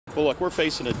Well, look, we're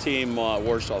facing a team,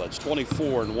 Warsaw, that's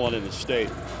 24-1 in the state.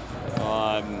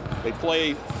 They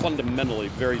play fundamentally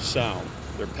very sound.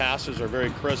 Their passes are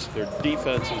very crisp. Their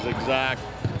defense is exact.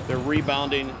 Their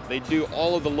rebounding, they do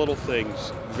all of the little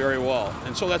things very well.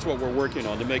 And so that's what we're working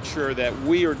on, to make sure that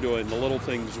we are doing the little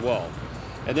things well.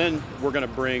 And then we're going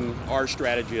to bring our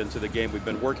strategy into the game. We've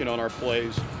been working on our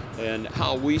plays and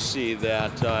how we see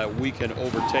that we can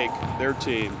overtake their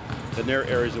team in their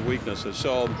areas of weaknesses.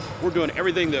 So we're doing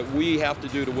everything that we have to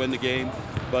do to win the game,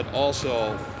 but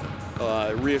also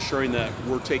reassuring that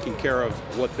we're taking care of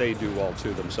what they do well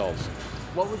too themselves.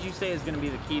 What would you say is going to be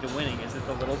the key to winning? Is it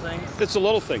the little things? It's the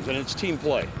little things, and it's team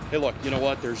play. Hey, look, you know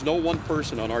what? There's no one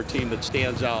person on our team that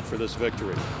stands out for this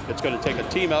victory. It's going to take a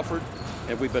team effort,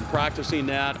 and we've been practicing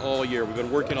that all year. We've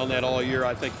been working on that all year.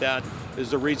 I think that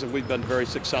is the reason we've been very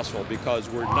successful, because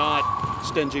we're not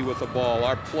stingy with the ball.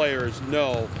 Our players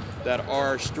know that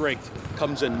our strength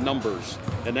comes in numbers,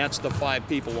 and that's the 5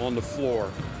 people on the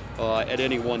floor at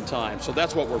any one time. So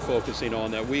that's what we're focusing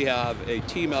on, that we have a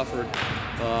team effort,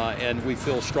 and we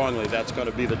feel strongly that's going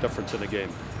to be the difference in the game.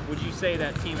 Would you say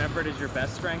that team effort is your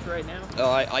best strength right now?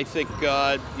 I think,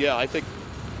 yeah, I think,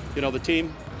 you know, the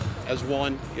team as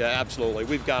one, yeah, absolutely.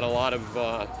 We've got a lot of,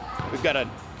 we've got a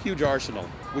huge arsenal.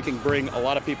 We can bring a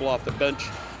lot of people off the bench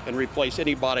and replace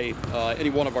anybody, any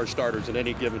one of our starters at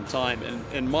any given time. And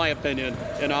in my opinion,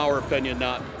 in our opinion,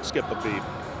 not skip a beat.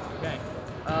 Okay.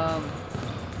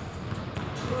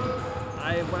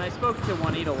 When I spoke to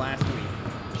Juanita last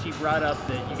week, she brought up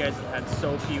that you guys have had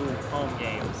so few home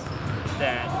games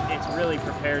that it's really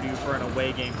prepared you for an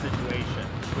away game situation.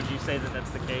 Would you say that that's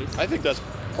the case? I think that's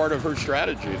part of her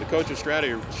strategy. The coach's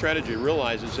strategy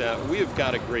realizes that we have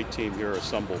got a great team here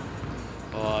assembled.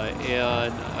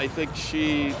 And I think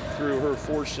she, through her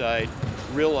foresight,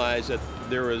 realized that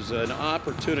there is an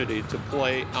opportunity to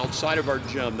play outside of our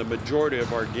gym the majority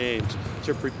of our games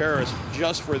to prepare us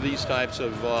just for these types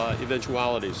of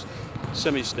eventualities: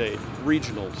 semi-state,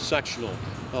 regional, sectional,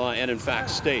 and in fact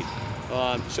state.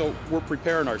 So we're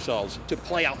preparing ourselves to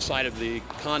play outside of the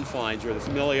confines or the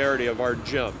familiarity of our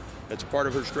gym. It's part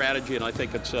of her strategy, and I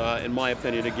think it's, in my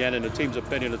opinion, again, in the team's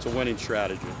opinion, it's a winning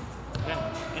strategy. Okay.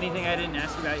 Anything I didn't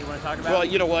ask you about you want to talk about? Well,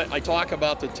 you know what? I talk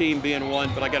about the team being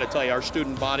one, but I got to tell you, our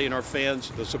student body and our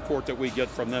fans, the support that we get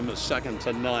from them is second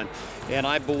to none. And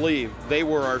I believe they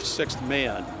were our 6th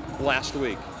man last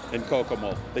week in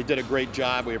Kokomo. They did a great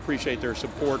job. We appreciate their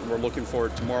support, and we're looking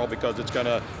forward to tomorrow, because it's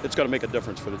gonna make a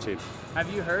difference for the team.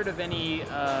 Have you heard of any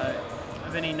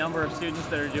number of students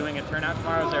that are doing a turnout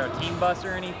tomorrow? Is there a team bus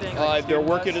or anything? Like They're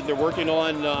working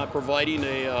on providing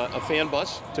a fan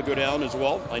bus to go down as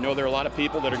well. I know there are a lot of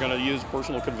people that are going to use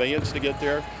personal conveyance to get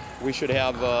there. We should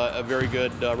have a very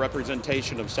good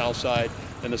representation of South Side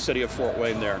and the city of Fort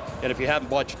Wayne there. And if you haven't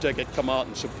bought your ticket, come out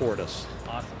and support us.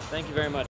 Awesome. Thank you very much.